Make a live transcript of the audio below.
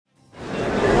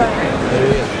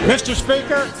Mr.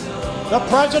 Speaker, the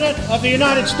President of the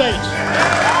United States.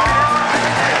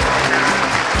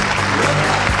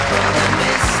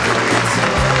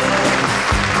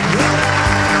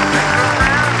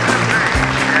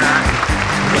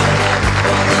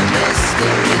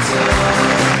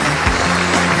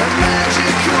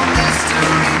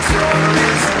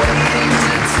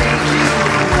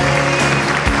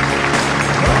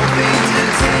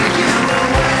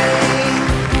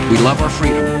 We love our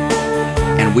freedom,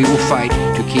 and we will fight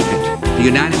to keep it. The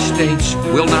United States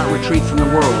will not retreat from the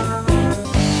world.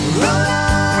 We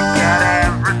got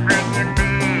everything you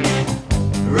need.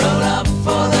 Roll up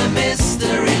for the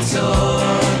mystery tour.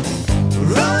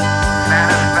 Roll up.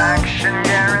 Satisfaction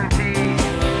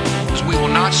guaranteed. We will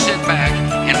not sit back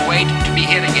and wait to be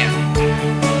hit again.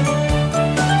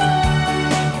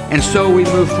 And so we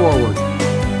move forward,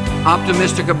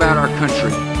 optimistic about our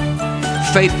country,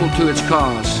 faithful to its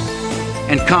cause,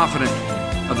 and confident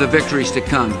of the victories to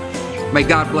come. May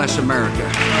God bless America.